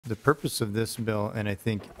the purpose of this bill, and I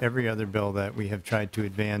think every other bill that we have tried to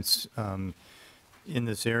advance in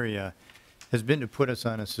this area, has been to put us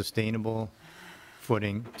on a sustainable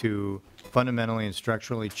footing to fundamentally and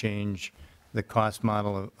structurally change the cost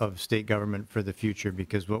model of state government for the future,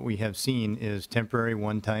 because what we have seen is temporary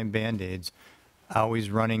one-time Band-Aids always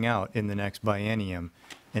running out in the next biennium.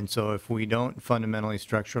 And so if we don't fundamentally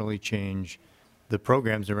structurally change the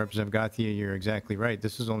programs, and Representative Gauthier, you're exactly right,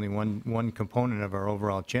 this is only one component of our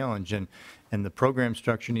overall challenge, and the program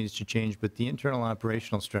structure needs to change, but the internal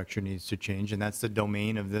operational structure needs to change, and that's the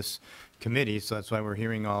domain of this committee, so that's why we're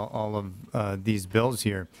hearing all of these bills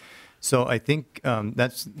here. So I think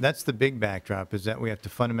that's the big backdrop, is that we have to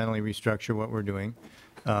fundamentally restructure what we're doing.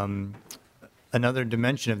 Another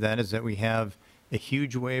dimension of that is that we have a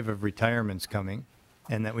huge wave of retirements coming,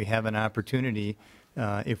 and that we have an opportunity,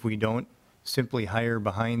 if we don't simply hire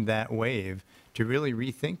behind that wave, to really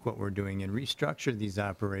rethink what we're doing and restructure these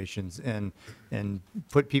operations and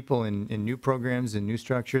put people in new programs and new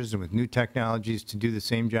structures and with new technologies to do the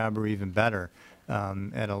same job or even better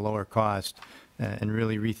at a lower cost, and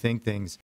really rethink things.